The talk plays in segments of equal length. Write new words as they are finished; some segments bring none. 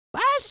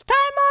Last time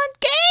on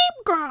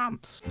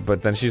GameGrumps.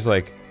 But then she's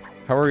like,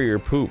 how are your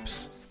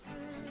poops?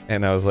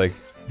 And I was like,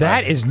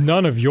 that is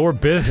none of your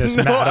business,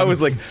 no, madam. I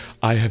was like,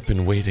 I have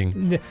been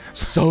waiting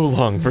so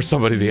long for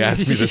somebody to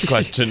ask me this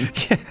question.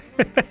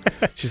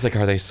 She's like,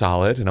 are they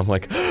solid? And I'm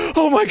like,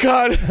 oh my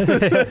god!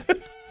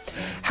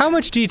 How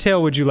much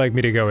detail would you like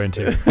me to go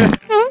into?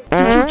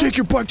 Did you take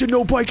your bike to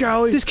No Bike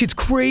Alley? This kid's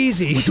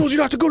crazy. We told you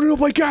not to go to No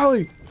Bike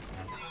Alley!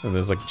 And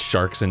there's like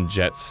sharks and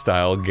jets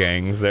style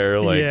gangs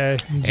there, like, yeah.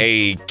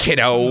 Hey,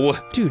 kiddo!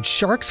 Dude,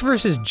 sharks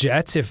versus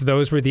jets, if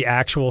those were the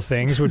actual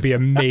things, would be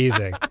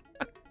amazing.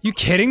 You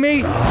kidding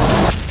me?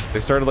 They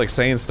started like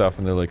saying stuff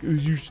and they're like,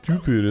 you're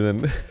stupid,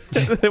 and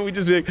then we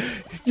just be like,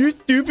 you're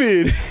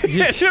stupid! And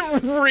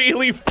it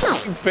really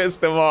fucking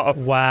pissed him off.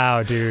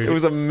 Wow, dude. It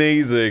was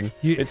amazing.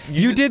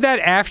 You did that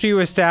after you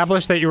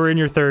established that you were in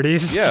your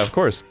 30s? Yeah, of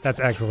course. That's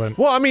excellent.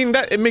 Well, I mean,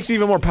 it makes it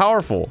even more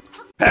powerful.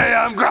 Hey,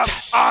 I'm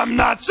Grumps. I'm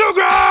not so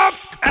Grump,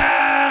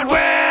 and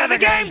we're the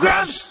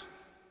GameGrumps.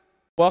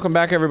 Welcome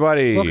back,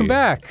 everybody. Welcome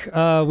back.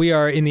 We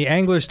are in the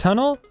Angler's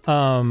Tunnel.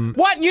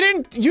 What? You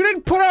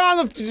didn't put on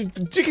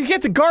the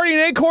get the Guardian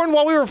Acorn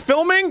while we were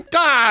filming?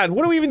 God,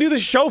 what do we even do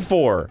this show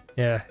for?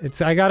 Yeah,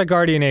 I got a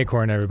Guardian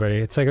Acorn, everybody.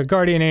 It's like a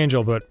Guardian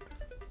Angel, but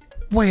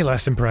way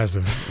less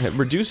impressive. It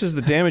reduces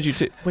the damage you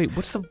take. Wait,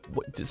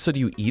 so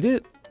do you eat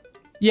it?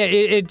 Yeah,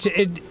 it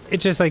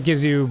just like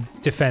gives you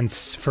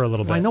defense for a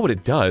little bit. Well, I know what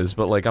it does,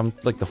 but like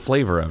the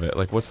flavor of it.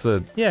 Like, what's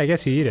the? Yeah, I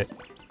guess you eat it.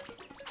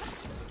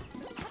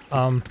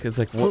 Because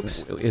like, what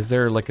is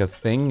there like a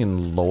thing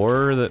in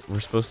lore that we're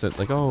supposed to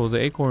like? Oh, the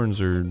acorns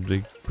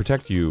they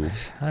protect you.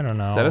 I don't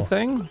know. Is that a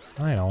thing?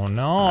 I don't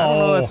know. I don't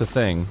know. That's a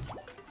thing.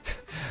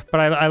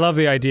 But I love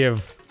the idea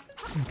of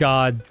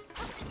God,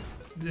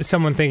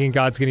 someone thinking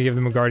God's gonna give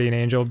them a guardian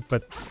angel,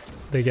 but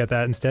they get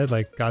that instead.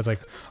 Like God's like,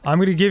 I'm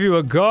gonna give you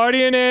a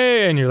guardian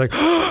A, and you're like,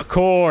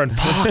 corn.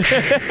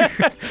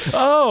 Fuck.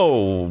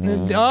 Oh.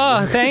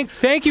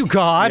 Thank you,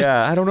 God.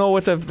 Yeah, I don't know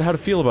how to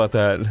feel about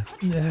that.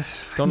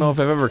 Don't know if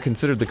I've ever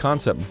considered the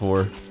concept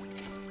before.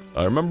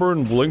 I remember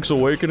in Link's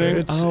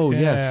Awakening. Yeah,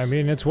 yes. I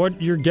mean, it's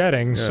what you're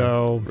getting,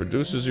 so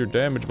reduces your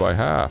damage by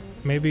half.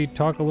 maybe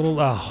talk a little.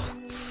 Oh,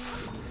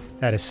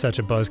 that is such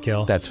a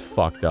buzzkill. That's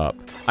fucked up.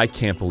 I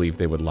can't believe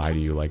they would lie to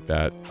you like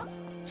that.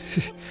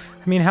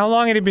 I mean, how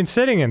long had he been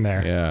sitting in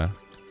there? Yeah.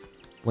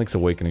 Link's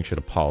Awakening should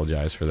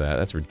apologize for that.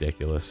 That's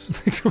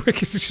ridiculous.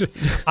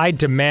 I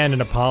demand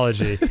an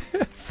apology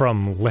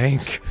from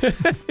Link.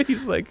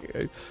 He's like,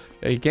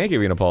 he can't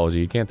give you an apology.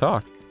 He can't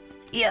talk.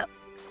 Yep.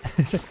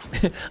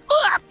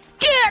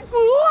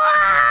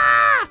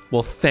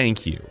 Well,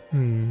 thank you.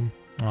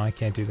 Oh, I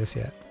can't do this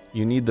yet.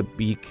 You need the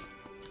beak.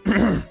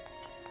 The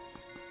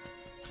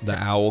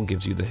owl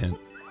gives you the hint,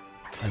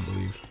 I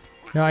believe.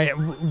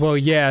 No, well,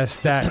 yes,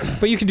 that,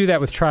 but you can do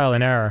that with trial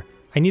and error.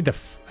 I need the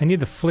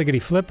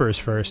fliggity flippers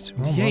first.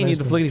 Well, Yeah, you need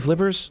the fliggity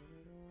flippers?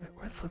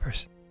 Where are the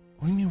flippers?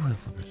 What do you mean, where are the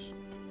flippers?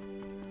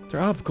 They're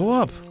up, go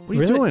up. What are you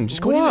Really? doing?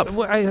 Just go up.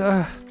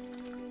 I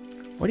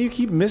Why do you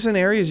keep missing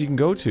areas you can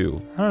go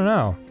to? don't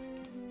know.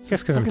 I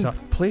guess because I'm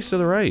place to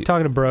the right.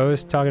 talking to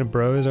bros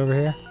over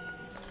here.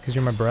 Because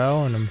you're my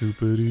bro, and I'm.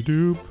 Scoopity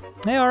doop.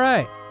 Hey,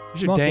 alright.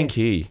 Here's your dang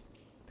key.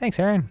 Thanks,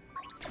 Aaron.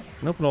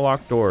 Can open a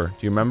locked door.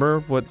 Do you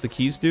remember what the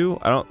keys do?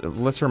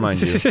 Let's remind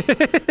you.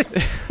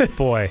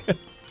 Boy.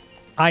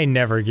 I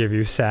never give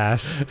you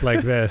sass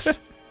like this.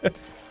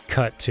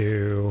 Cut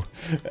to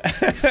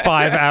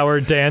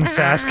 5-hour Dan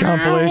Sass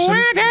compilation.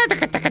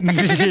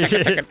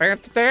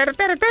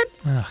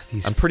 Ugh,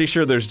 I'm pretty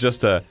sure there's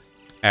just a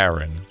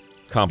Aaron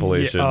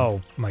compilation. Yeah,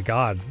 oh my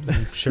god.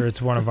 I'm sure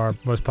it's one of our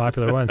most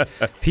popular ones.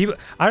 People,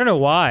 I don't know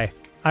why.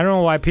 I don't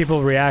know why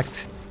people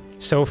react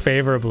so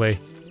favorably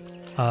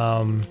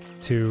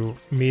to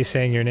me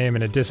saying your name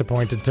in a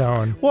disappointed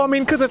tone. Well, I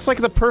mean, because it's like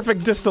the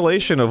perfect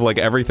distillation of like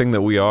everything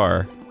that we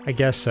are. I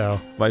guess so.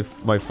 My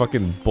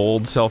fucking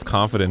bold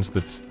self-confidence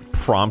that's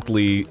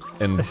promptly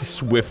and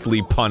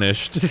swiftly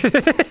punished.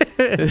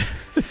 And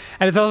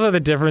it's also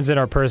the difference in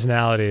our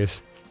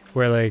personalities,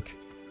 where like,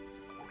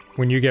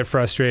 when you get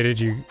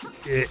frustrated,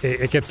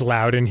 it gets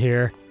loud in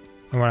here,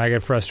 and when I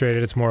get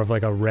frustrated, it's more of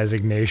like a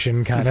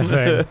resignation kind of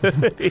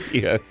thing.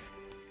 Yes.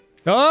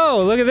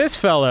 Oh, look at this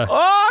fella.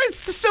 Oh,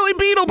 it's the silly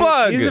beetle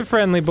bug! He's a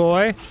friendly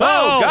boy.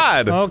 Oh,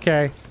 God!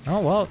 Okay. Oh,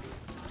 well,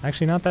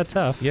 actually not that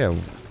tough. Yeah.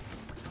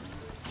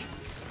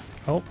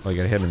 Oh. Oh, you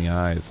gotta hit him in the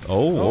eyes.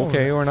 Oh,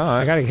 okay, or not.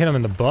 I gotta hit him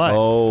in the butt.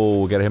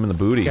 Oh, gotta hit him in the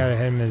booty. Gotta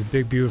hit him in his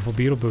big, beautiful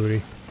beetle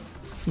booty.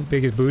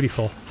 Big as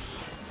bootyful.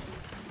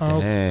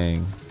 Oh.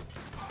 Dang.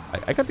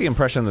 I got the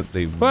impression that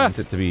they meant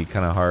it to be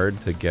kind of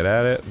hard to get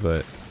at it,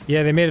 but...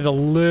 Yeah, they made it a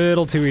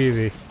little too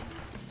easy.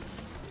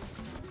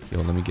 Yo,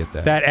 let me get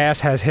that. That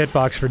ass has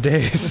hitbox for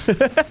days.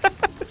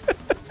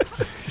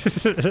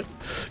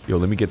 Yo,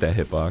 let me get that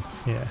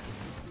hitbox. Yeah.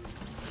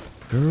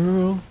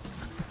 Girl.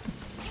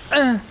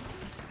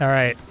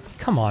 Alright.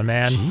 Come on,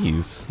 man.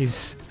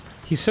 Jeez.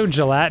 He's so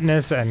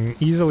gelatinous and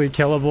easily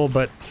killable,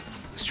 but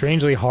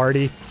strangely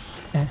hardy.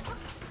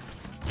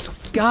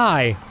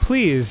 Guy,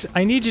 please,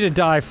 I need you to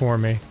die for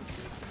me.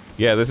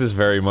 Yeah, this is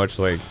very much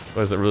like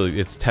What is it really?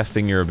 It's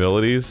testing your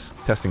abilities?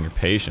 Testing your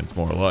patience,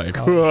 more like.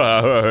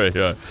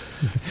 Yeah.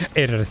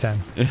 8 out of 10.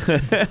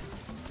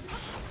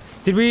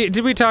 Did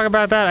we talk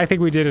about that? I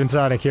think we did in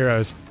Sonic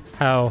Heroes.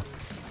 How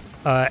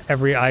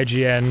every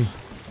IGN,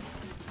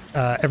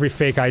 every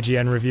fake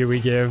IGN review we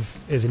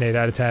give is an 8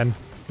 out of 10.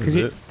 Is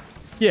it?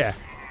 Yeah,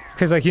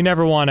 because like you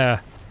never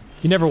wanna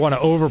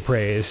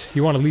overpraise.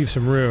 You want to leave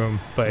some room,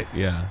 but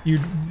Yeah.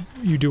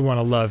 you do want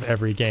to love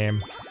every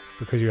game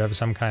because you have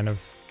some kind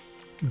of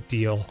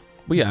deal.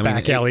 Well, yeah, I mean,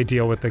 back alley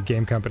deal with the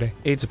game company.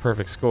 8's a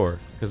perfect score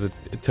because it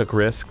took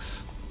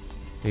risks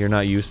that you're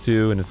not used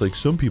to, and it's like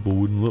some people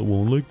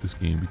won't like this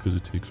game because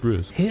it takes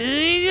risks.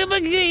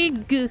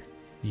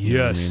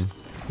 Yes.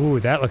 Ooh,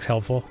 that looks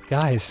helpful,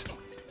 guys.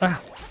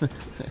 Ah.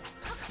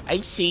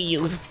 I see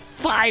you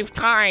 5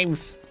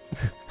 times.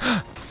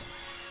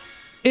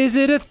 Is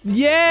it a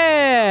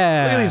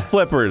yeah? Look at these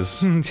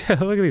flippers. Look at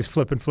these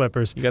flipping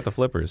flippers. You got the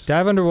flippers.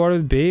 Dive underwater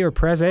with B or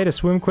press A to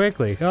swim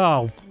quickly.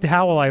 Oh,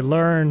 how will I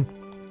learn?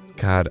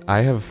 God,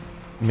 I have,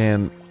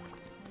 man,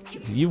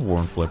 you've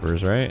worn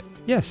flippers, right?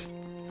 Yes.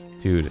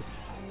 Dude,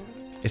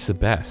 it's the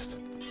best.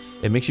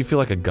 It makes you feel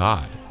like a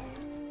god.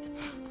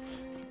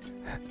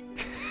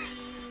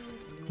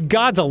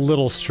 God's a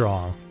little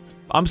strong.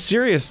 I'm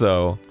serious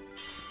though.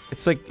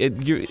 It's like it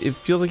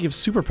feels like you have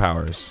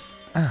superpowers.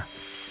 Ah.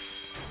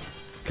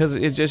 Cause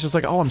it's just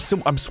like, oh,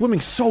 I'm swimming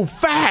so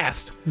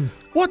fast.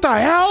 What the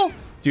hell?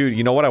 Dude,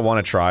 you know what I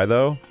want to try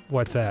though?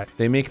 What's that?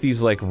 They make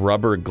these like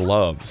rubber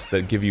gloves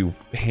that give you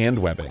hand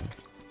webbing.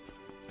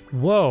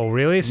 Whoa,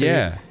 really? So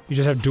Yeah. You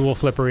just have dual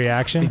flipper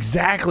reaction?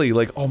 Exactly.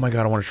 Like, oh my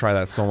god, I want to try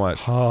that so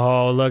much.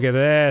 Oh, look at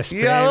this,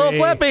 Yeah, little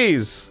baby.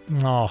 flippies.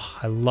 Oh,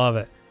 I love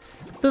it.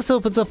 This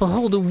opens up a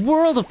whole new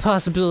world of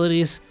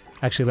possibilities.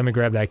 Actually, let me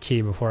grab that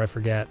key before I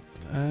forget.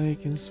 I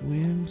can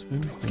swim.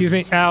 Excuse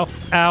me. Ow.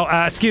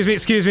 Ow. Excuse me.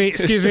 Excuse me.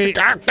 Excuse me.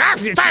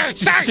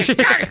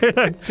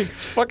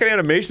 Fucking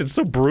animation's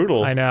so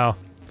brutal. I know.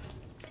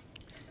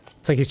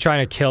 It's like he's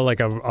trying to kill like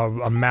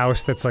a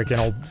mouse that's like in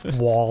a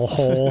wall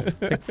hole.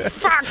 Like,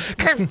 Fuck!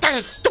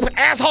 Stupid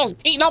assholes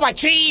eating all my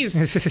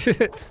cheese!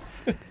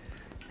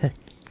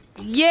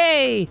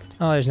 yay!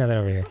 Oh, there's nothing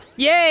over here.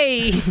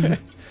 Yay!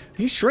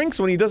 He shrinks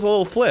when he does a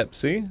little flip,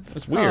 see?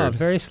 That's Oh, weird.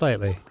 very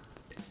slightly.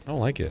 I don't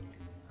like it.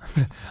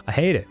 I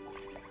hate it.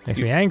 Makes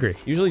me angry.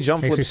 Usually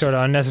jump Makes me flips. sort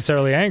of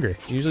unnecessarily angry.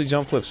 Usually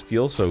jump flips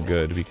feel so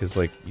good because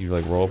like you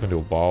like roll up into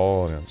a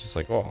ball and it's just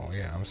like, oh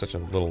yeah, I'm such a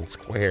little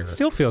square.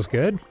 Still feels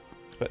good.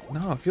 But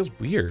no, it feels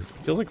weird.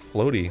 It feels like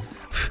floaty. I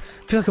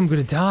feel like I'm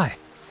gonna die.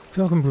 I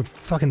feel like I'm gonna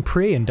fucking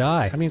pray and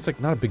die. I mean, it's like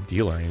not a big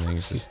deal or anything.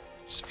 It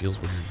just feels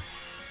weird.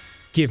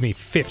 Give me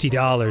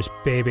 $50,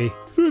 baby.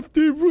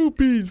 50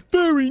 rupees,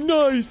 very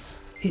nice.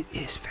 It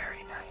is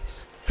very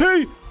nice.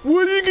 Hey,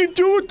 what are you gonna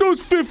do with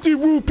those 50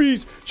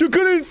 rupees? You're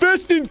gonna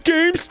invest in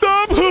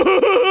GameStop?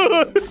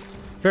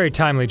 Very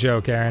timely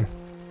joke, Aaron.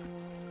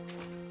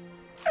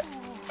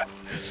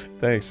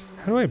 Thanks.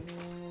 How do I...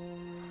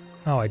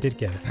 Oh, I did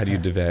get it. How do you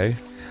devay?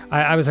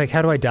 I was like,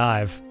 how do I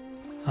dive?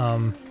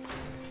 Yeah,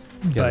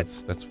 but...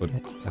 that's what,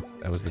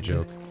 that was the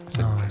joke.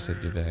 I said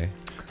devay.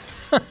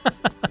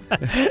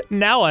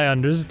 Now I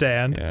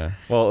understand. Yeah.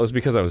 Well, it was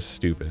because I was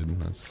stupid.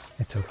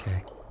 It's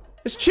okay.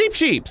 It's Cheap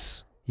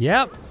Sheeps!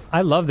 Yep.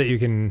 I love that you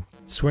can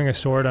swing a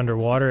sword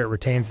underwater. It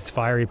retains its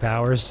fiery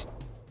powers.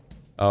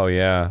 Oh,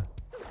 yeah.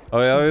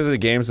 Oh, yeah, those are the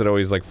games that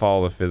always, like,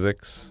 follow the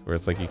physics, where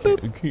it's like, you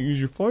can't use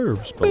your fire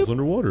spells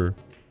underwater.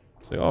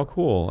 It's like, oh,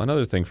 cool.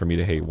 Another thing for me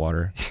to hate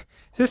water.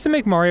 Is this to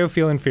make Mario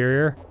feel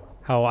inferior?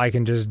 How I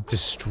can just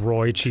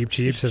destroy Cheap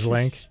Cheeps as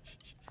Link?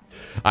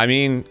 I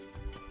mean,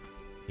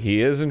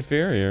 he is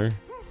inferior.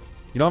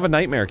 You don't have a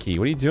nightmare key.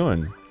 What are you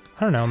doing?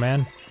 I don't know,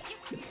 man.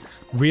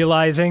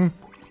 Realizing...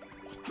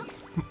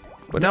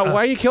 But now, why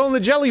are you killing the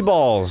jelly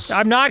balls?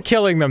 I'm not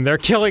killing them, they're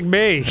killing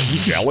me.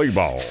 Jelly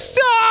balls.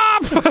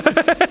 Stop!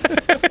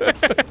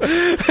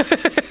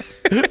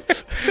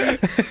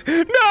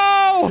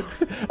 No!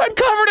 I'm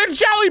covered in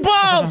jelly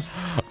balls!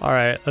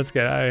 Alright, let's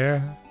get out of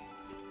here.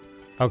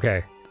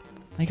 Okay.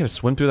 I gotta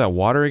swim through that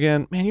water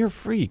again? Man, you're a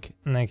freak.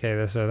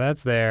 Okay, so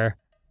that's there.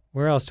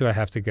 Where else do I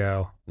have to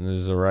go?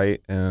 There's a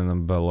right and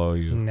then below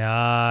you.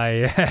 Ah,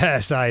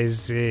 yes, I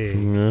see.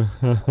 The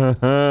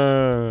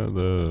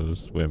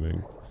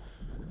swimming.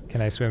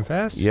 Can I swim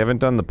fast? You haven't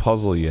done the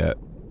puzzle yet.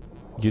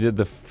 You did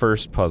the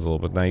first puzzle,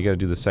 but now you gotta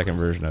do the second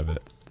version of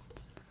it.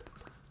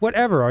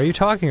 Whatever are you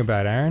talking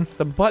about, Aaron?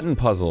 The button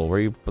puzzle, where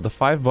you put the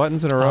 5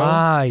 buttons in a row.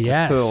 Ah,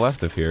 yes. It's to the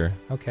left of here.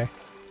 Okay.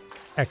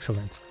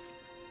 Excellent.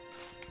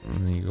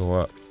 And then you go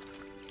up.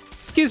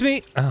 Excuse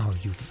me! Oh,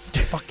 you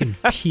fucking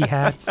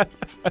pea-hats.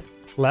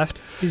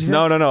 Left? Did you say?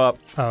 No, up.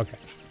 Oh, okay.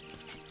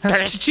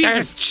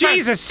 Jesus!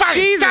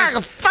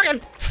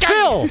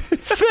 Phil!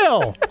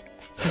 Phil!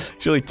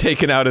 He's really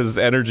taking out his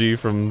energy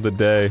from the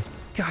day.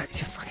 God,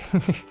 you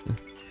fucking...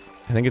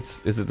 I think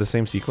is it the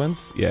same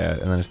sequence? Yeah,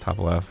 and then it's top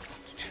left.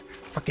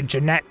 Fucking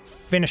Jeanette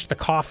finished the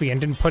coffee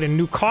and didn't put in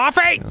new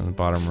coffee! And on the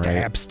bottom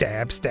Stab, right.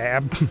 stab,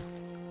 stab.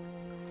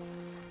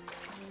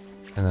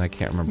 And then I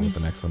can't remember what the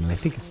next one is. I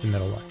think it's the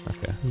middle one.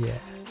 Okay. Yeah.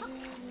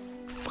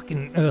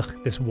 fucking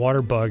ugh. This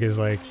water bug is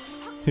like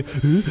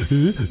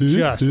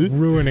just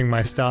ruining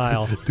my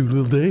style. Do a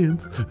little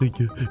dance.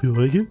 You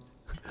like it?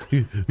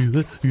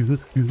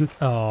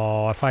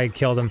 Oh, if I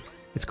killed him,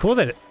 it's cool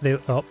that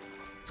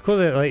it's cool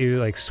that they let you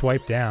like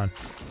swipe down.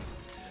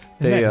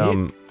 Isn't They that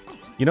neat?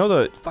 you know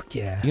the Fuck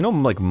yeah. you know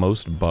like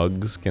most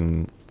bugs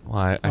can. Well,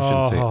 I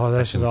shouldn't say. Oh,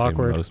 this is I shouldn't say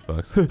awkward. most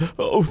bugs.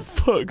 Oh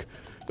fuck!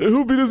 I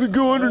hope he doesn't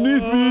go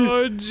underneath me.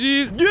 Oh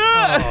jeez.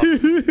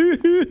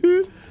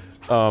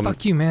 Yeah.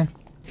 Fuck you, man.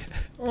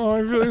 Oh,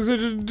 I feel like such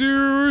a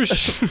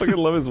douche. I fucking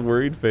love his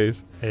worried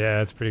face. Yeah,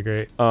 that's pretty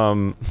great.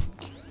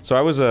 So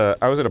I was at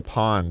a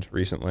pond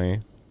recently.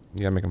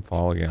 You gotta make him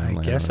fall again.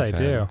 I guess I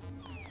do.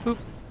 Boop.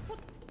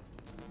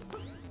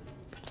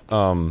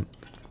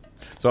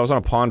 So I was on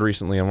a pond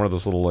recently on one of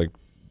those little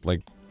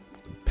like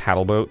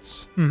paddle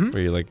boats where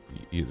you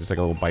it's like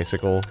a little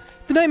bicycle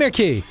The Nightmare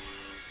Key.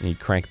 and you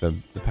crank the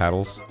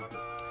paddles.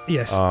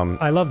 Yes,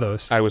 I love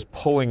those. I was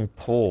pulling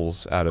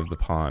poles out of the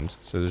pond.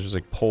 So there's just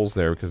like poles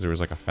there because there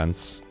was like a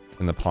fence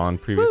in the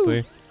pond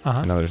previously.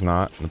 Uh-huh. Now there's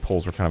not, and the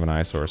poles were kind of an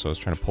eyesore, so I was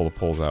trying to pull the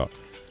poles out.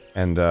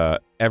 And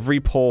every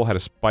pole had a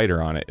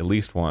spider on it, at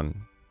least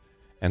one.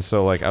 And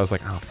so like I was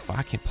like, oh fuck,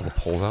 I can't pull the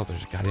poles out,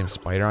 there's a goddamn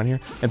spider on here.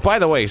 And by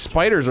the way,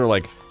 spiders are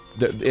like,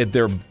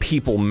 they're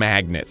people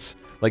magnets.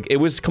 Like it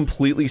was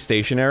completely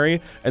stationary,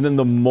 and then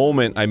the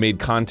moment I made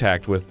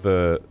contact with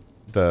the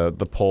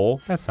pole.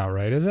 That's not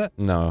right, is it?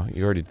 No,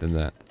 you already did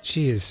that.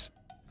 Jeez.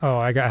 Oh,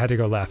 I had to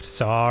go left.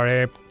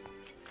 Sorry.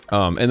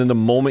 And then the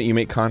moment you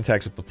make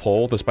contact with the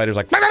pole, the spider's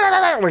like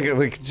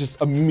just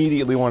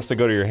immediately wants to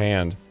go to your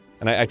hand.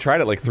 And I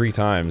tried it like 3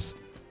 times.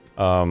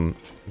 Go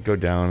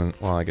down and,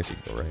 well, I guess you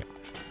can go right.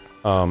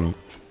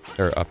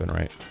 Or up and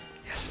right.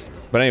 Yes.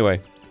 But anyway,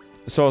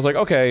 so I was like,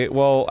 okay,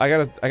 well, I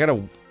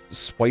gotta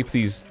swipe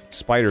these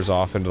spiders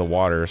off into the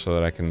water so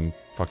that I can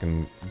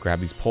fucking grab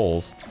these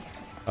poles.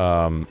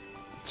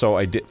 So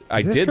I did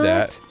that.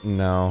 Correct?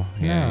 No.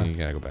 Yeah, No. you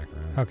gotta go back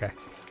around. Okay.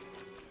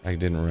 I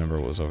didn't remember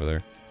what was over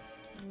there.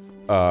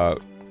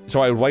 So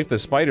I would wipe the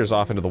spiders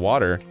off into the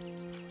water,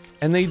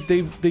 and they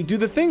do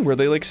the thing where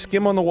they like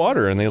skim on the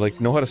water and they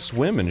like know how to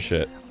swim and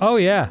shit. Oh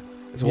yeah.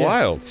 It's Yeah.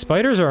 wild.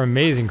 Spiders are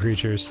amazing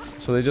creatures.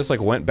 So they just like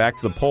went back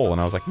to the pole,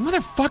 and I was like,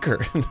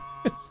 motherfucker.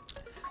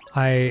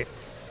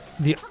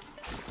 The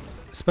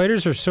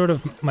spiders are sort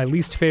of my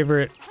least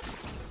favorite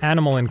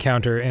animal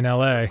encounter in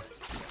LA,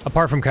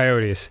 apart from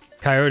coyotes.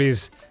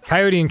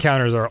 Coyote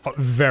encounters are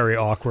very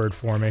awkward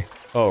for me.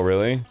 Oh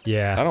really? I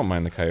Yeah. don't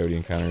mind the coyote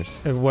encounters.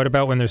 What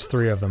about when there's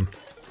 3 of them?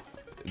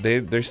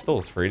 They're still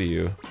afraid of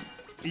you.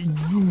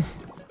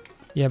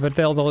 Yeah, but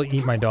they'll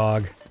eat my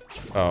dog.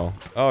 Oh.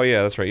 Oh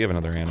yeah, that's right, you have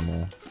another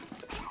animal.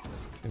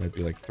 They might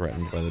be like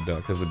threatened by the dog,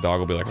 because the dog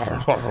will be like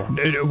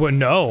Well,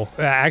 no.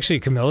 Actually,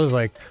 Camilla's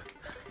like,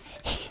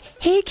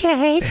 hey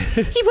guys,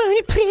 you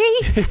wanna play?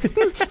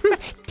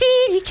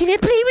 Daddy, can I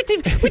play with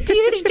the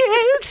other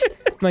dogs?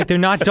 I'm like, they're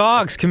not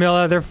dogs,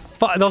 Camilla.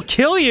 They'll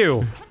kill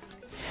you.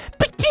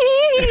 But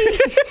Daddy!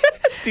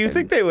 Do you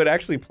think they would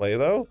actually play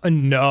though?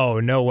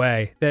 No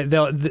way.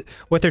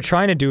 What they're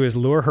trying to do is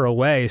lure her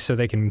away so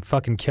they can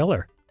fucking kill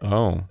her.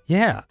 Oh.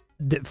 Yeah.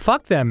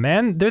 Fuck them,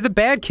 man. They're the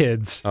bad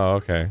kids. Oh,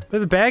 okay. They're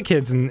the bad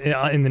kids in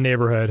the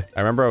neighborhood.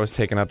 I remember I was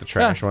taking out the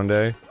trash one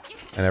day,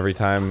 and every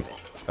time,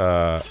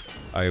 I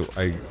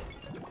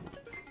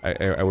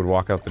would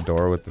walk out the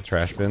door with the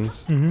trash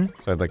bins.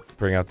 So I'd like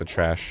bring out the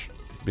trash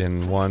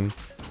bin one,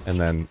 and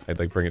then I'd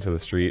like bring it to the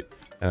street,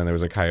 and then there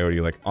was a coyote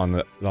like on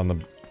the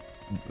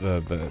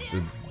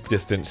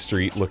distant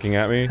street looking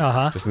at me,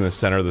 just in the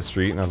center of the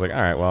street, and I was like, all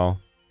right, well,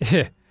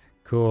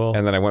 cool.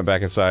 and then I went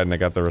back inside and I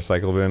got the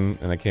recycle bin,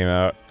 and I came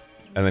out,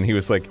 and then he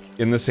was like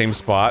in the same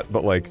spot,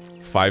 but like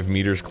 5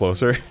 meters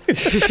closer.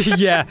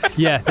 yeah,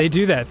 they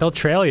do that. They'll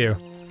trail you.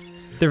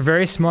 They're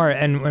very smart,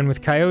 and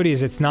with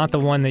coyotes, it's not the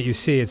one that you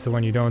see; it's the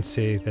one you don't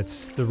see.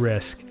 That's the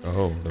risk.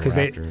 Oh, the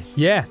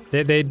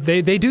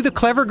raptors. They do the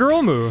clever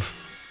girl move.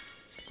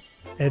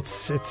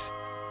 It's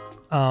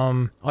All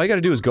you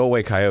gotta do is go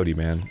away, coyote,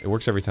 man. It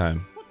works every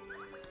time.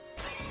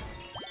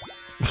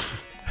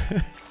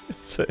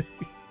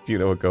 Do you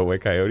know what go away,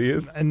 coyote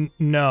is?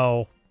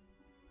 No.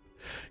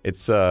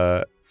 It's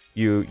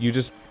you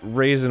just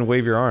raise and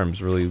wave your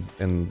arms really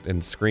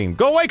and scream,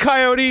 "Go away,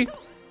 coyote!"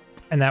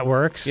 And that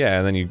works? Yeah,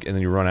 and then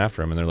you run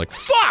after them, and they're like,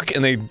 "Fuck!"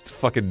 and they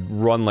fucking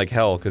run like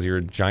hell because you're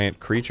a giant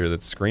creature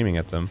that's screaming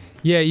at them.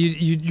 Yeah,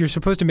 you're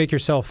supposed to make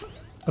yourself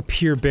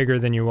appear bigger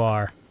than you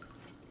are.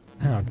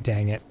 Oh,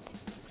 dang it.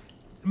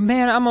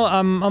 Man, I'm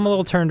a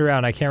little turned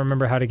around. I can't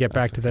remember how to get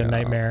back to the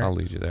nightmare. I'll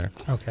lead you there.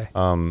 Okay.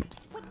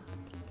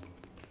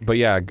 But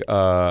yeah,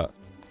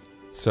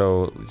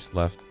 so just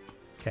left.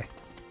 Okay.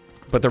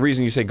 But the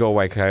reason you say go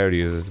away, coyote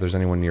is if there's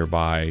anyone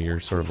nearby, you're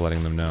sort of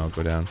letting them know,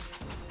 go down,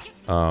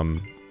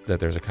 that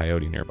there's a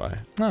coyote nearby.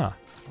 Ah.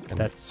 And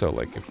that's so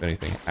like if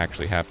anything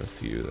actually happens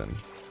to you, then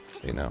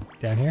they know.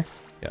 Down here?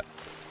 Yeah.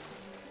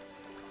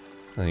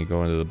 Then you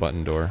go into the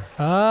button door.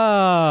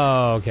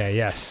 Oh, okay,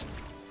 yes.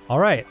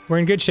 Alright, we're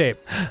in good shape.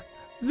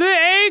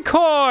 The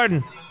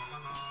acorn!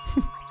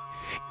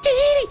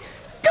 Daddy,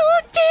 go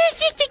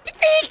get the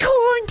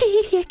acorn,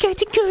 got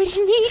the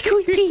golden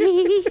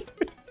equity.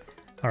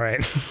 All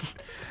right.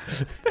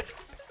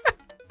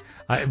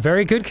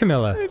 Very good,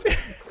 Camilla.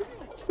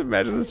 Just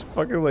imagine this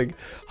fucking, like,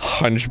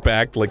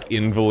 hunchbacked, like,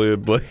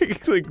 invalid,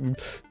 like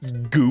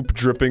goop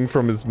dripping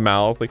from his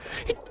mouth, like,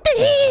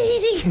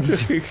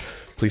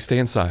 please stay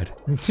inside.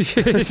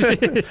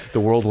 The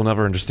world will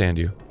never understand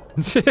you.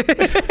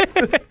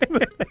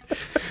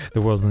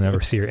 The world will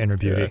never see your inner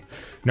beauty,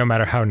 no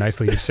matter how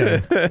nicely you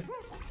sing.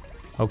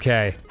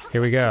 Okay,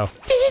 here we go.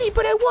 Daddy,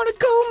 but I want to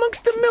go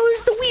amongst the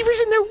millers, the weavers,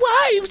 and their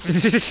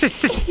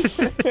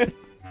wives.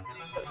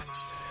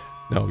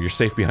 No, you're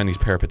safe behind these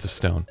parapets of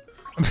stone.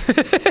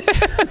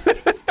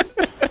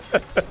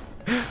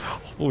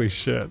 Holy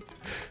shit.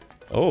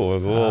 Oh,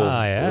 there's a little.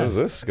 yes. What is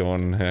this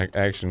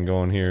action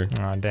going here?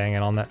 Oh, dang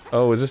it on that.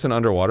 Oh, is this an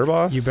underwater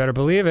boss? You better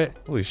believe it.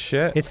 Holy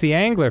shit. It's the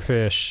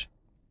anglerfish.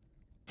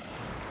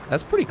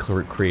 That's pretty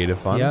creative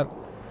fun. Yep.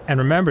 And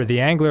remember, the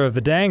angler of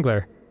the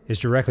dangler is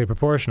directly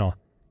proportional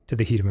to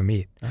the heat of a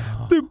meat.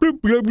 Oh. Bloop, bloop,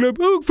 bloop, bloop.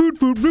 Oh, food,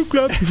 bloop,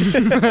 bloop.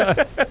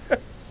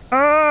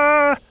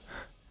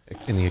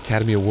 And the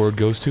Academy Award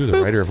goes to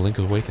the writer of Link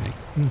Awakening.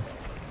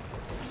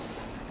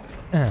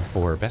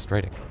 For best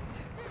writing.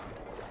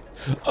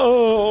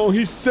 Oh,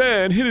 he's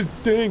sad. Hit his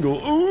dangle.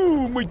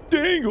 Ooh, my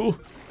dangle.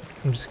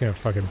 I'm just gonna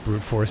fucking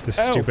brute force this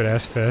Ow. stupid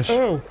ass fish.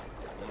 Oh.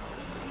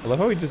 I love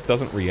how he just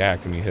doesn't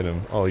react when you hit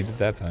him. Oh, he did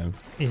that time.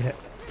 Yeah.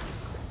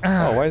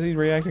 Oh, why is he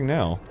reacting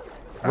now?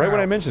 Right when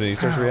I mentioned it, he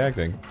starts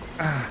reacting.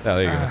 Oh,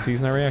 there you go. See,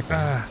 he's not reacting.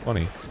 It's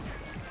funny.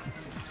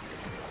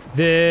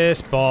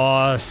 This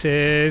boss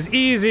is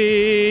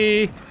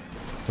easy.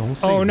 Don't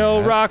say Oh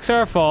no, that. rocks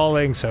are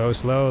falling so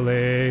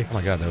slowly. Oh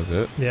my god, that was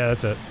it? Yeah,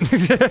 that's it.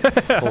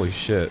 Holy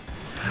shit.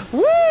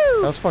 Woo!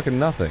 That was fucking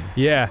nothing.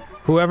 Yeah,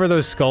 whoever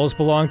those skulls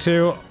belong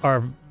to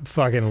are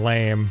fucking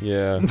lame.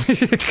 Yeah.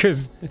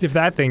 Because if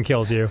that thing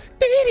killed you.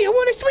 Daddy, I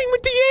want to swing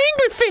with the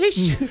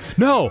anglerfish.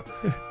 No!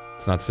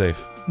 It's not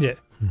safe. Yeah.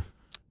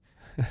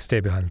 Stay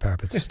behind the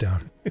parapets of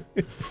stone.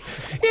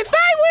 If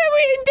I were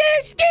in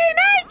destined,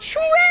 I'd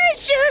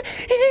treasure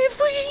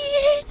every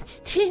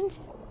instant.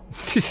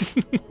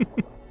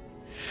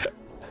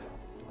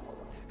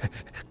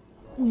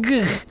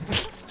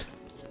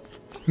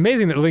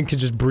 Amazing that Link can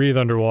just breathe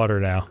underwater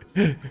now.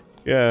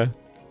 Yeah.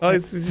 Oh,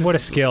 it's just, What a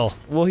skill.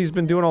 well, he's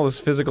been doing all this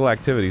physical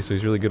activity, so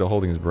he's really good at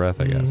holding his breath,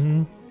 I guess.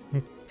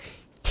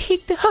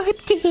 Take the harp,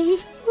 Daddy.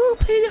 Oh,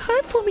 play the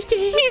harp for me,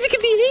 Daddy. Music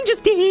of the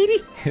angels, Daddy.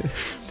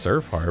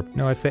 Surf harp.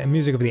 No, it's the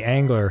music of the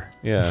angler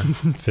Yeah.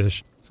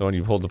 fish. So when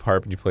you hold the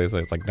harp and you play, it's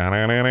like. Yeah,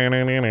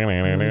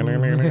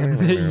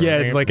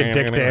 it's like a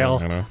Dick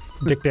Dale.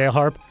 Dick Dale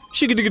harp.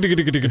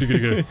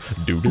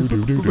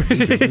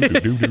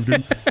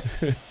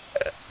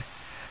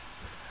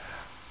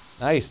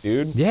 Nice,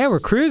 dude. Yeah, we're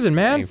cruising, You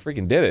man.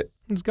 freaking did it.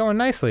 It's going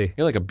nicely.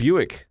 You're like a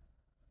Buick.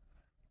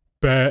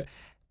 Bay.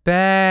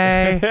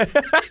 Bay.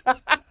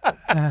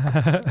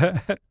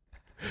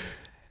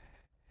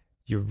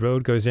 Your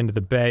road goes into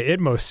the bay. It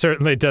most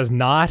certainly does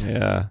not.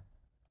 Yeah.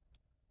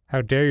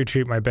 How dare you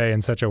treat my bay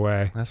in such a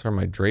way? That's where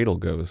my dreidel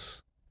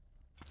goes.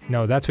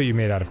 No, that's what you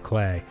made out of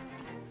clay.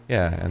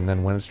 Yeah, and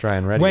then when it's dry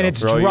and ready, When I'll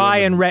it's throw you dry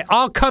in and ready.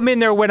 I'll come in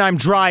there when I'm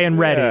dry and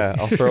ready. Yeah,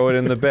 I'll throw it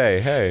in the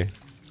bay. Hey.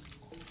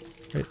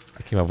 Wait.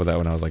 I came up with that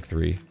when I was like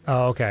 3.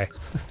 Oh, okay.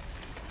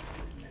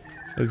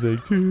 I was like,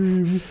 I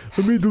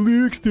made the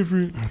lyrics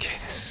different. Okay,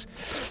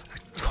 this.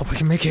 I hope I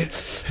can make it.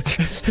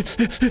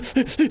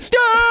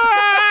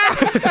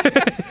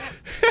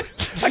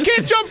 I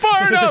can't jump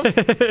far enough!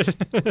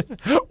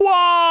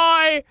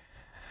 Why?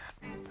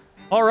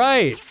 All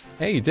right.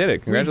 Hey, you did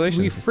it.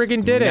 Congratulations. We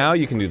friggin' did it. Now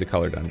you can do the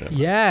color dungeon.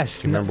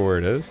 Yes. Do you remember where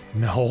it is?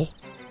 No.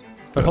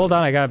 But hold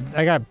on, I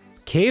got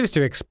caves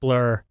to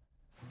explore.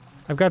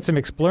 I've got some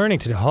exploring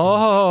to do.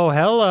 Oh,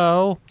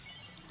 hello.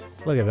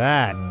 Look at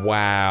that.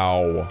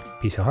 Wow.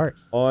 Piece of heart.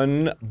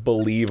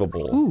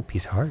 Unbelievable. Ooh,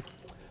 piece of heart.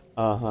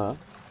 Uh-huh.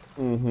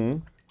 Mm-hmm.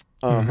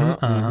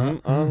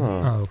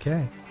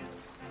 Okay.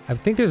 I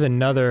think there's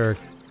another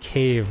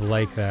cave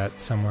like that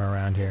somewhere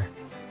around here.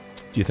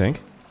 Do you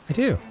think? I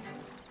do.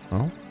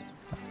 Oh?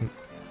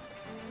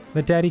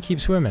 Let Daddy keep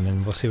swimming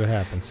and we'll see what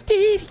happens.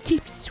 Daddy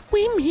keeps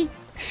swimming.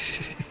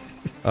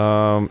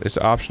 It's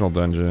an optional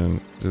dungeon.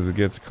 It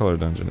gets a color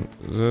dungeon.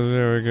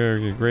 There we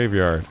go.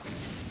 Graveyard.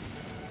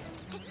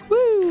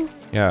 Woo!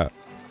 Yeah.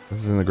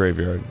 This is in the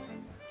graveyard.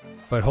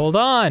 But hold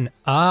on.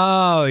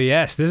 Oh,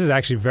 yes, this is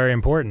actually very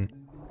important.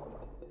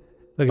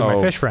 Look at my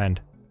Oh. fish friend.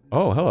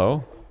 Oh,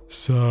 hello.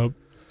 Sup?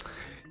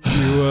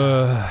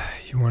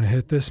 You wanna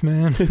hit this,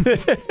 man?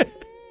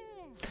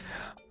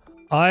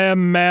 I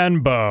am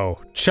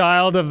Manbo,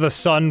 child of the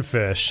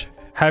sunfish.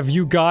 Have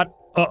you got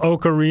a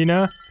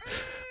ocarina?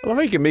 I love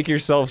how you can make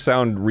yourself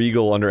sound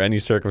regal under any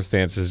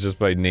circumstances just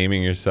by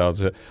naming yourself.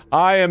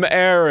 I am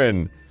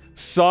Aaron,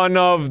 son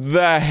of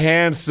the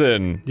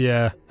Hanson.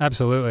 Yeah,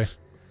 absolutely.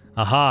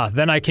 Aha,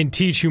 then I can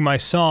teach you my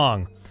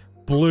song.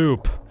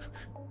 Bloop.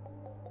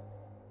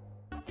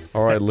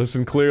 Alright,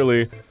 listen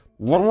clearly.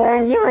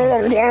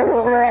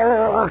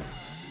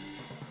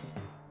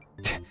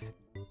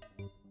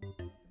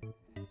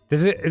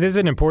 This is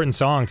an important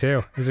song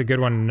too. This is a good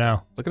one to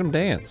know. Look at him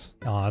dance.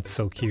 Oh, that's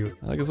so cute.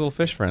 I like his little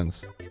fish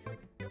friends.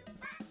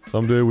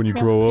 Someday when you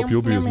grow up,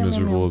 you'll be as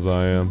miserable as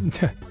I am.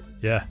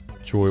 Yeah.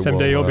 Joy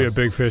Someday you'll be a lasts.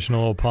 big fish in a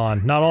little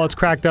pond. Not all it's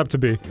cracked up to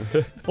be.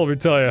 Let me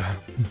tell you.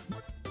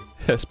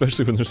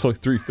 Especially when there's only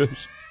 3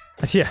 fish.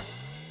 Yeah.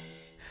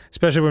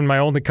 Especially when my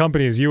only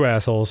company is you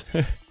assholes.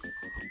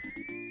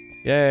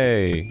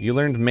 Yay! You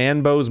learned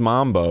Manbo's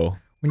Mambo.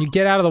 When you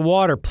get out of the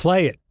water,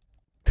 play it.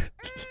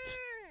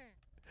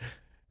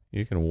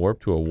 You can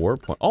warp to a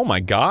warp point. Oh my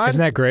god!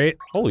 Isn't that great?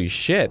 Holy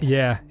shit!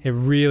 Yeah, it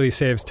really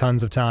saves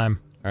tons of time.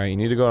 Alright, you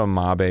need to go to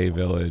Mabe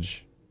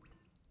Village.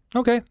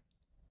 Okay.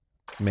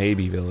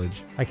 Maybe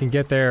Village. I can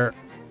get there,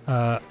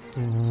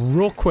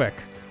 real quick.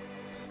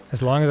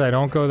 As long as I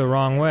don't go the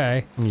wrong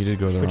way, You did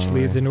go the which wrong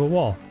leads way. into a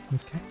wall.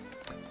 Okay.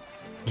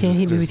 Can't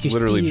hit me with There's your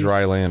literally spears.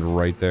 dry land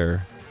right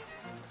there.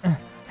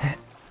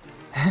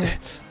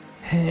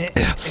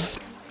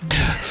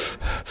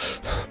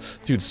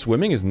 Dude,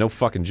 swimming is no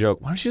fucking joke.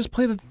 Why don't you just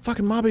play the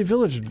fucking Mabe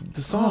Village,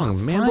 the song, Oh,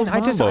 Mambo's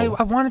fine. Mambo?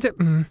 I wanted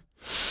to.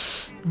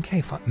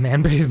 Okay, fine.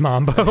 Man-Bay's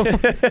Mambo.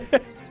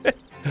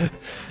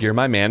 You're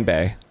my man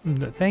bay.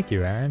 Thank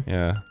you, Aaron.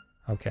 Yeah.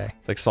 Okay.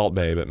 It's like Salt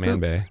Bay, but man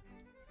bay.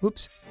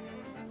 Oops.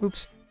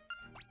 Oops.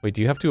 Wait,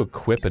 do you have to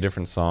equip a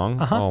different song?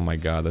 Uh-huh. Oh my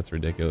god, that's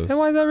ridiculous. Then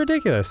why is that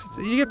ridiculous?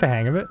 You get the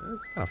hang of it.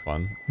 It's kind of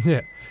fun.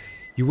 Yeah.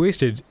 You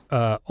wasted,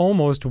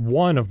 almost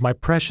one of my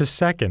precious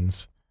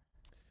seconds.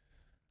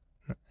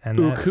 And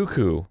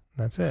Ukuku.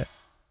 that's it.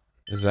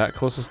 Is that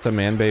closest to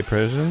Man Bay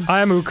Prison?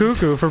 I'm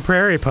Ukuku for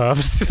Prairie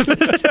Puffs.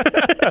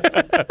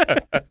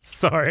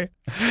 Sorry.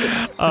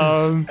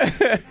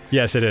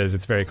 Yes, it is.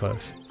 It's very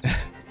close.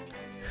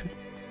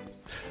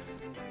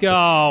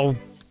 Oh,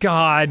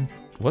 God.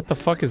 What the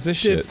fuck is this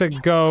shit? It's a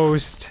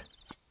ghost.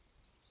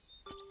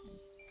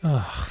 Oh,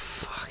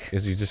 fuck.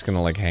 Is he just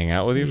gonna like hang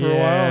out with you for a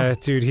Yeah, while?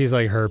 dude, he's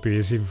like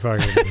herpes. He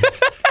fucking...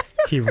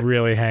 he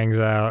really hangs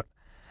out.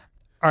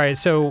 Alright,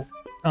 so,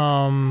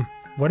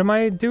 what am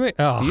I doing?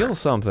 Oh, Steal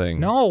something.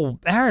 no,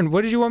 Aaron,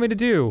 what did you want me to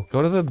do?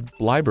 Go to the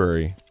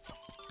library.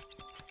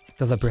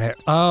 The library.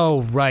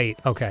 Oh, right.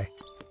 Okay.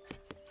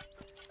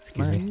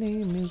 Excuse My me.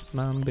 name is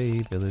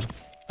Mambe Village.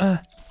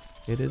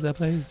 It is a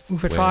place.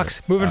 Move it, where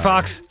Fox. Move it, I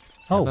Fox. have a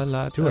Oh,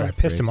 lot dude, I of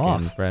pissed him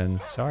freaking off.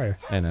 Friends, Sorry.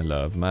 and I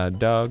love my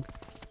dog.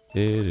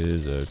 It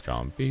is a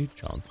chompy,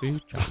 chompy,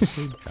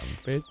 chompy,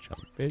 chompy,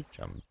 chompy,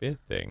 chompy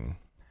thing.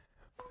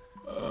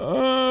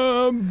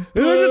 Let's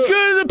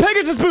go to the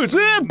Pegasus boots.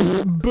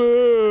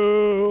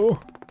 Boo.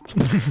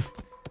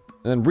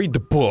 And then read the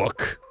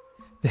book.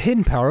 The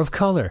Hidden Power of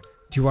Color.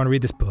 Do you want to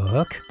read this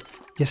book?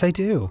 Yes, I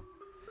do.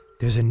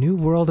 There's a new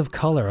world of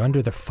color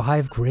under the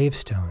 5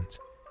 gravestones.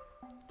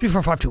 3,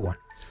 4, 5, 2, 1.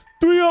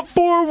 3 up,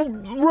 4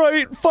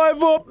 right,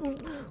 5 up,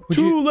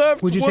 2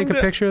 left. Would you 1 take a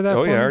down. picture of that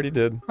Oh for yeah, I me? already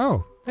did.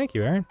 Oh, thank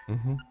you, Aaron.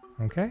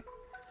 Okay.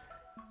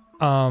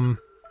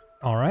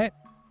 Alright.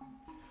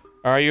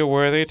 Are you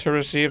worthy to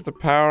receive the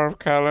power of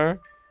color?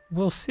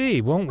 We'll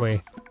see, won't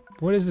we?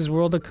 What is this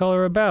world of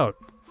color about?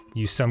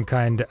 You some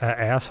kind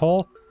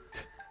asshole?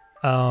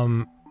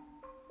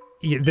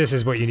 This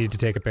is what you need to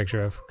take a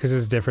picture of, because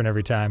it's different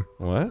every time.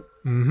 What?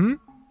 Mm-hmm.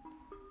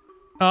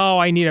 Oh,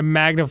 I need a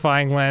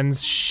magnifying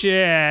lens.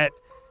 Shit.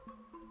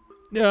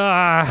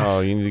 Ah. Oh,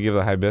 you need to give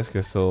the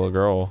hibiscus to the little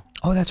girl.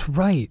 Oh, that's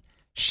right.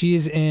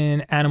 She's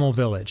in Animal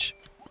Village.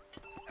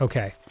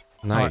 Okay.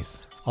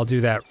 Nice. I'll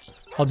do that.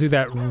 I'll do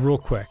that real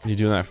quick. You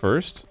doing that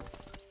first?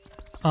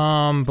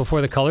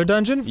 Before the color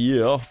dungeon?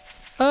 Yeah.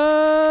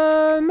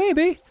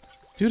 Maybe.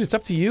 Dude, it's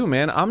up to you,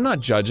 man. I'm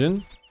not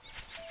judging.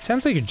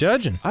 Sounds like you're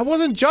judging. I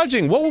wasn't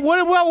judging.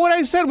 What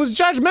I said was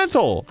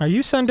judgmental. Are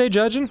you Sunday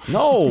judging?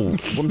 No,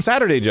 I'm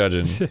Saturday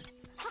judging.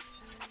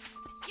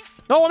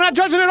 No, I'm not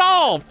judging at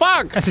all.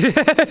 Fuck.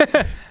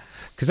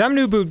 Because I'm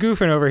New Boot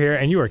Goofin over here,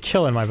 and you are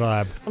killing my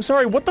vibe. I'm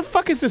sorry. What the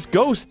fuck is this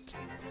ghost?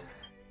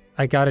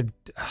 I gotta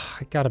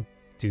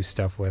do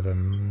stuff with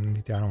him.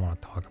 I don't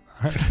want to talk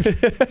about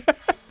it.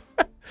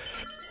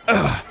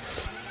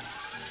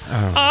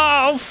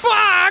 Oh,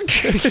 fuck!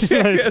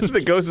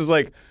 The ghost is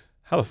like,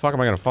 how the fuck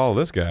am I gonna follow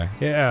this guy?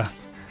 Yeah.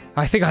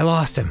 I think I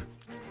lost him.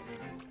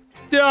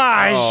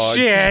 Ah, Oh,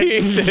 shit!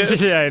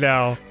 Jesus. Yeah, I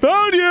know.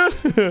 Found you.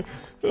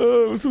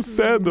 Oh, it was so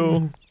sad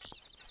though.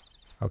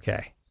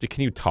 Okay.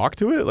 Can you talk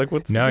to it? Like,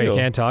 what's No, the deal? you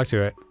can't talk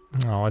to it.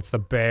 Oh, it's the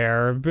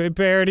bear.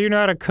 Bear, do you know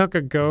how to cook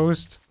a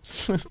ghost?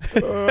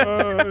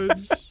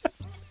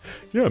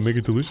 Yeah, make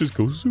a delicious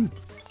ghost soup.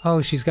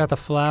 Oh, she's got the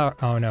flower.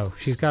 Oh no,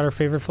 she's got her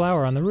favorite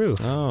flower on the roof.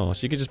 Oh,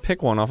 she could just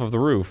pick one off of the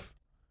roof.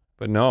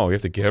 But no, you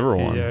have to give her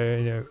one.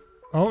 Yeah.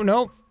 Oh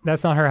no,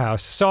 that's not her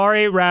house.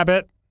 Sorry,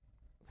 rabbit.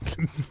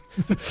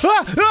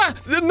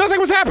 Nothing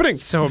was happening!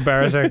 So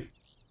embarrassing.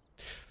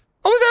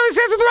 Oh, is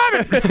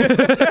that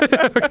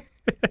with rabbit?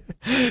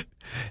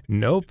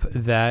 Nope,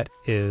 that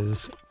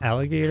is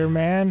Alligator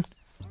Man.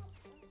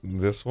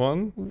 This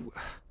one?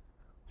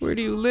 Where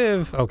do you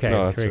live? Okay,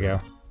 No, that's here we her.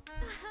 go.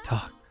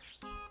 Talk.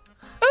 Oh,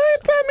 I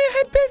brought me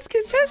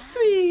hibiscus. How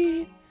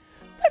sweet.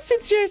 But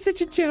since you're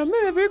such a gentleman,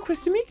 I've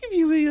requested me give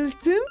you a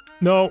listen.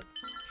 No.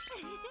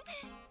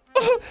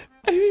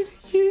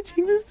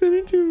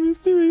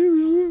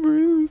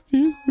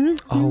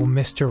 Oh,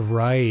 Mr.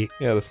 Right.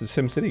 Yeah, that's the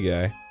SimCity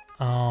guy.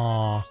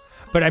 Oh,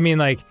 but I mean,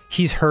 like,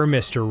 he's her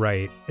Mr.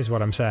 Right, is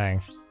what I'm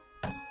saying.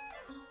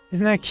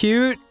 Isn't that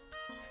cute?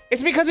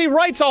 It's because he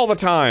writes all the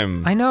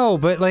time! I know,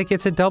 but like,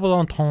 it's a double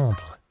entendre.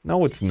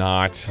 No, it's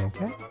not.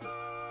 Okay.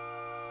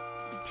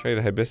 Trade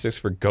a hibiscus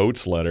for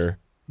goat's letter.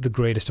 The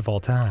greatest of all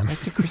time. Why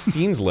is it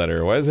Christine's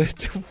letter? Why is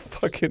it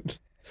fucking...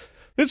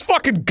 This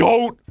fucking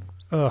goat!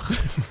 Ugh.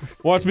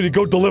 Wants me to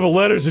go deliver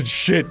letters and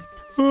shit.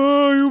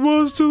 Oh, you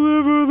must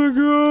deliver the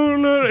goat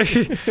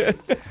letter.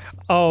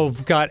 Oh,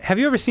 God. Have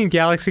you ever seen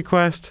Galaxy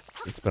Quest?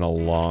 It's been a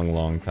long,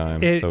 long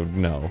time, so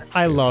no.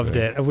 I loved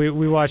it.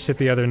 We watched it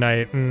the other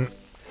night, and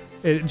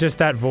just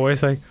that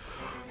voice, like,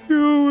 you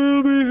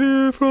will be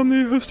here from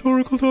the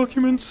historical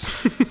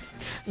documents.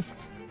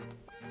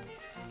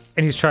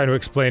 And he's trying to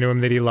explain to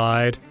him that he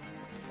lied.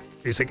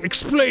 He's like,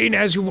 explain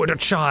as you would a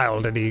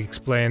child, and he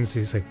explains,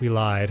 he's like, we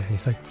lied. And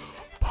he's like,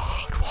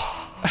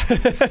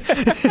 but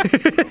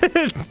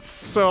it's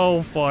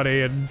so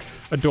funny and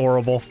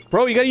adorable.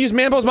 Bro, you gotta use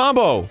Mambo's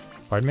Mambo!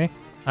 Pardon me?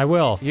 I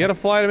will. You gotta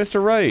fly to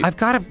Mr. Right. I've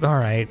got to-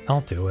 alright,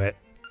 I'll do it.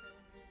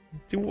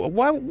 Dude,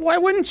 why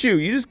wouldn't you?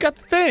 You just got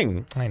the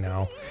thing. I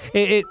know.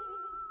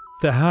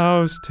 The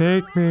house,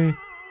 take me.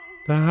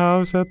 The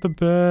house at the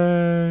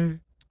bay.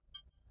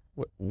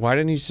 Why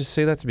didn't you just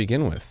say that to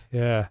begin with?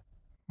 Yeah.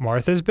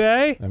 Martha's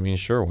Bay? I mean,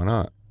 sure, why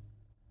not?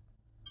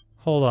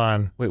 Hold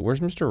on. Wait,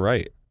 where's Mr.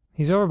 Right?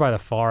 He's over by the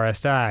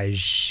forest. Ah,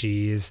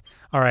 jeez.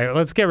 Alright,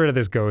 let's get rid of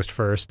this ghost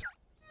first.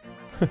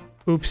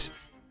 Oops.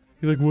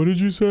 He's like, what did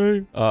you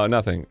say?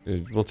 Nothing.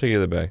 We'll take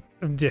you to the bay.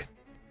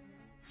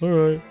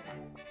 Alright.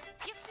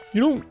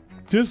 You don't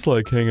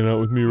dislike hanging out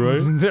with me,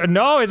 right?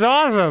 No, it's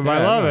awesome. I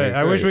Yeah, love no, it.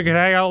 I wish we could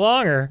hang out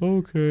longer.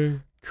 Okay.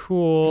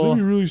 Cool. That'd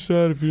be really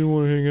sad if you didn't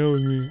want to hang out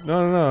with me.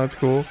 No, that's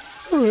cool.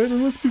 Alright,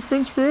 then let's be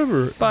friends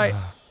forever. Bye.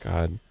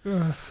 God.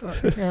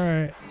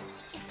 Alright.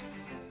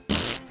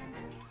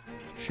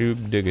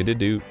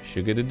 Shoog-digga-da-doo,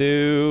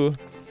 shooga-da-doo.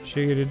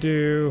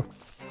 Shigga-da-doo.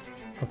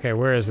 Okay,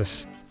 where is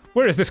this?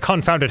 Where is this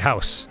confounded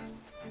house?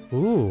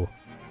 Ooh.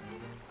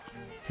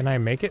 Can I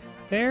make it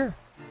there?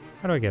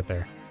 How do I get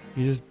there?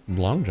 You just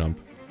long jump,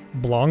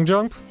 Blong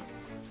jump?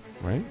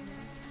 right?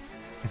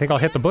 I think I'll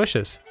hit the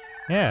bushes.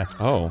 Yeah.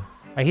 Oh.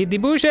 I hit the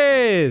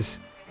bushes!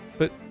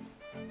 But-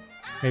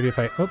 Maybe if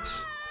I-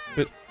 oops.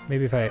 But-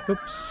 Maybe if I-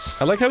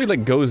 oops. I like how he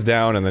like goes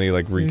down and then he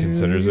like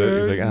reconsiders it.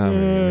 He's like, ah,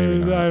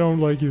 maybe not. I don't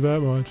like you that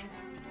much.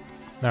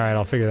 Alright,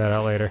 I'll figure that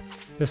out later.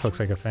 This looks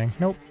like a thing.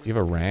 Nope. Do you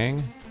have a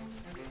rang?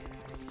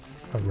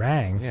 A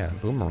rang? Yeah,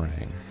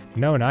 boomerang.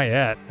 No, not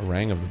yet. A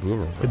rang of the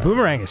boomerang. The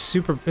boomerang is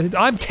super-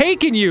 I'm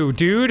taking you,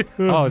 dude!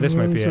 Oh, this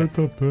might be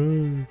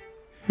it.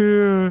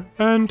 Here,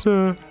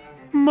 enter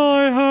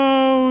my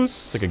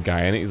house! It's like a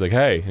guy in it. He's like,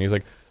 hey, and he's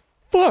like,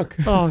 fuck.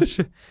 Oh,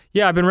 shit.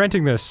 Yeah, I've been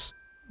renting this.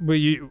 But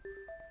you-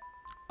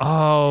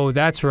 Oh,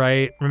 that's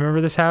right. Remember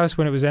this house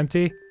when it was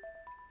empty?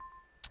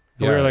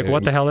 We were like,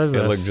 what the hell is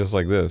this? It looked just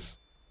like this.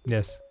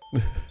 Yes.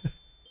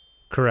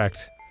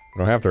 Correct. I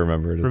don't have to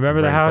remember it. It's Remember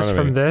right the in house front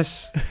of from me.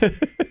 this?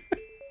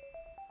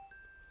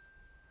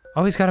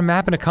 Oh, he's got a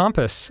map and a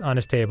compass on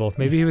his table.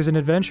 Maybe he was an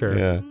adventurer.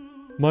 Yeah.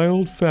 My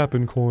old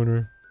fappin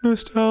corner.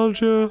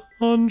 Nostalgia,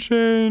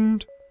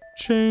 unchained,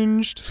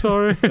 changed,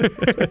 sorry.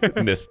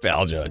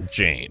 Nostalgia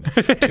Jane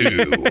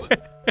 2.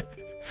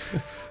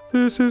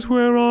 This is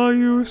where I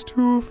used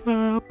to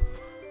fap.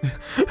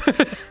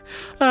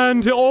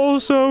 And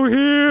also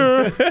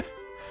here.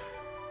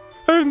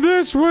 And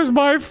this was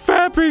my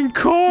fapping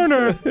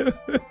corner.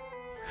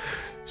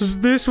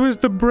 This was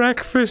the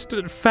breakfast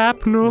at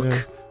Fap Nook.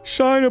 Yeah.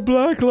 Shine a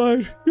black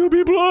light, you'll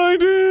be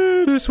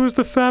blinded! This was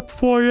the Fap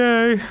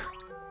foyer.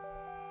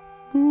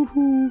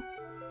 Boo-hoo.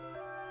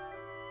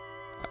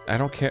 I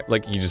don't care.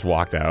 Like, you just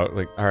walked out.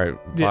 Like, alright,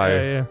 bye.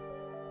 Yeah.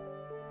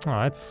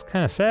 Oh, that's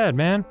kind of sad,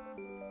 man.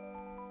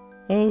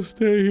 I'll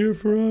stay here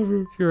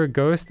forever. If you're a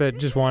ghost that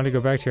just wanted to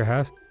go back to your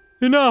house.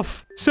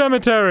 Enough!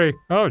 Cemetery!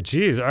 Oh,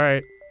 jeez,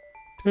 alright.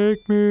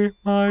 Take me,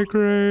 my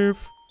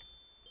grave.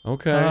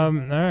 Okay.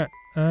 Alright.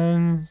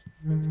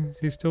 Is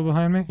he still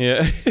behind me?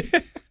 Yeah.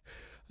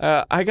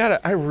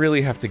 I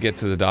really have to get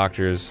to the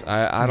doctor's.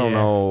 I don't Yeah.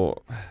 know.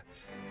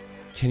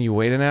 Can you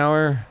wait an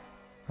hour?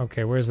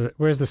 Okay, where's the,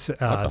 What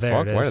the there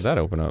fuck? it is. Why did that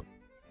open up?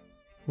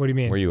 What do you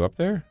mean? Were you up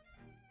there?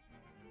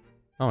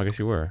 Oh, I guess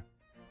you were.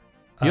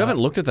 You haven't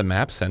looked at the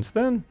map since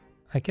then?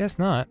 I guess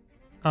not.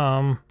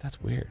 That's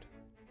weird.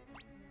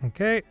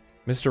 Okay.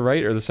 Mr.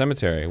 Right or the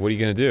cemetery? What are you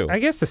gonna do? I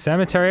guess the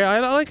cemetery,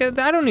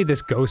 I don't need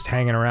this ghost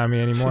hanging around me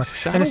anymore. I And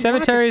the don't want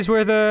cemetery is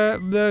where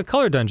the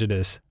color dungeon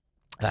is.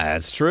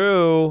 That's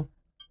true.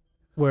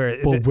 Where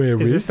But where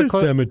is is this the the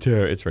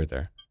cemetery? It's right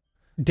there.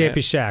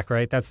 Dampy Shack,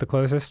 right? That's the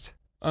closest?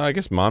 I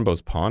guess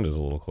Monbo's Pond is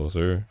a little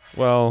closer.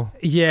 Well,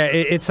 Yeah,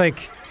 it's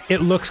like,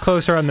 it looks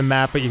closer on the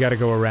map, but you gotta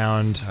go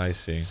around I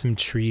see. some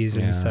trees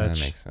Yeah, and such.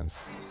 that makes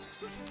sense.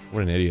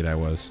 What an idiot I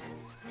was.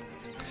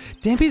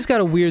 Dampy's got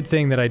a weird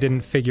thing that I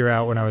didn't figure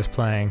out when I was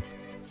playing.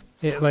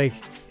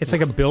 It's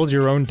like a build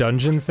your own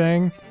dungeon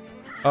thing.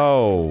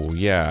 Oh,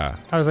 yeah.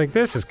 I was like,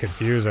 this is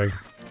confusing.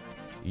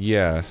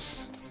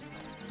 Yes.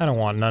 I don't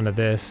want none of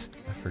this.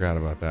 I forgot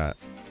about that.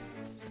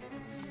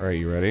 Alright,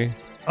 you ready?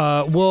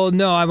 Well,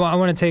 no, I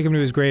want to take him to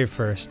his grave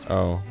first.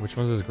 Oh, which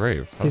one's his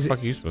grave? How the fuck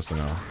are you supposed to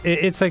know?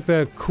 It's like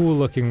the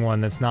cool-looking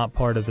one that's not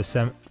part of the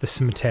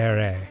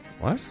cemetery.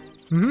 What?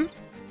 Mm-hmm.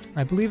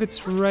 I believe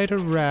it's right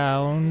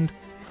around...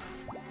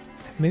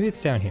 Maybe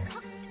it's down here.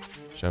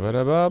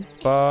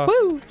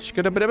 Woo!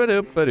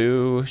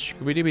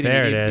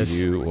 There it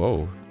is.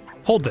 Whoa.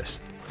 Hold this.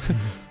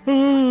 My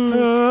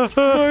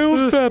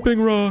old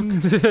fapping rock.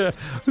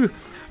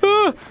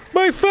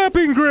 My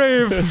fapping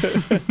grave!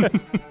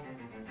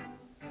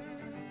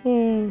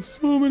 Oh,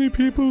 so many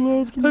people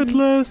loved me. At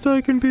last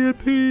I can be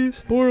at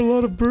peace. Boy, a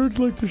lot of birds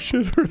like to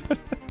shit around.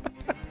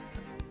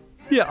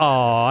 Yeah,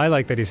 aw, I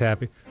like that he's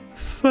happy.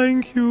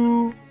 Thank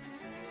you.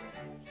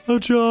 A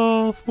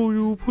jar for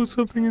you, put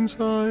something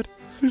inside.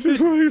 This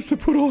is where I used to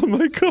put all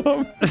my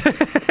cum.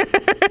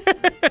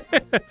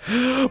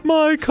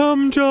 My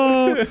cum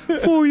jar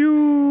for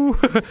you.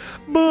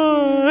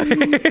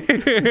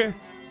 Bye.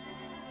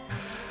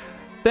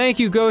 Thank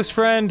you, ghost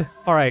friend.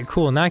 Alright,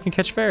 cool, now I can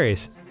catch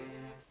fairies.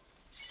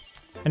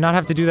 And not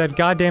have to do that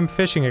goddamn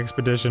fishing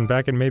expedition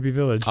back in Maybe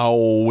Village.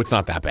 Oh, it's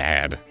not that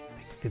bad.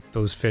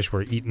 Those fish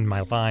were eating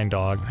my line,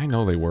 dog. I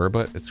know they were,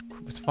 but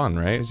it's fun,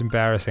 right? It was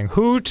embarrassing.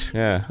 Hoot!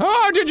 Yeah.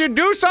 Oh, did you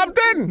do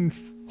something?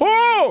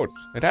 Hoot!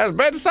 It has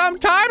been some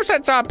time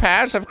since our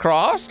paths have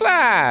crossed,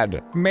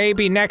 lad.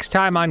 Maybe next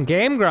time on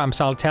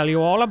GameGrumps I'll tell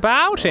you all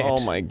about it.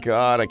 Oh my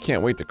god, I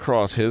can't wait to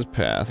cross his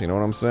path, you know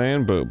what I'm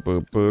saying? Boo,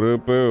 boo, boo, boo,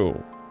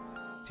 boo.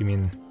 Do you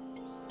mean...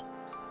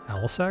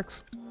 owl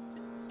sex?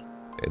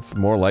 It's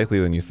more likely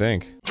than you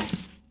think.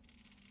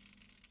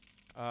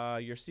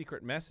 Your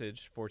secret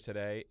message for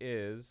today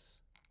is...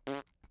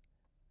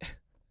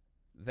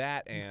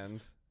 that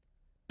and...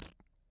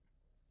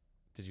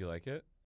 Did you like it?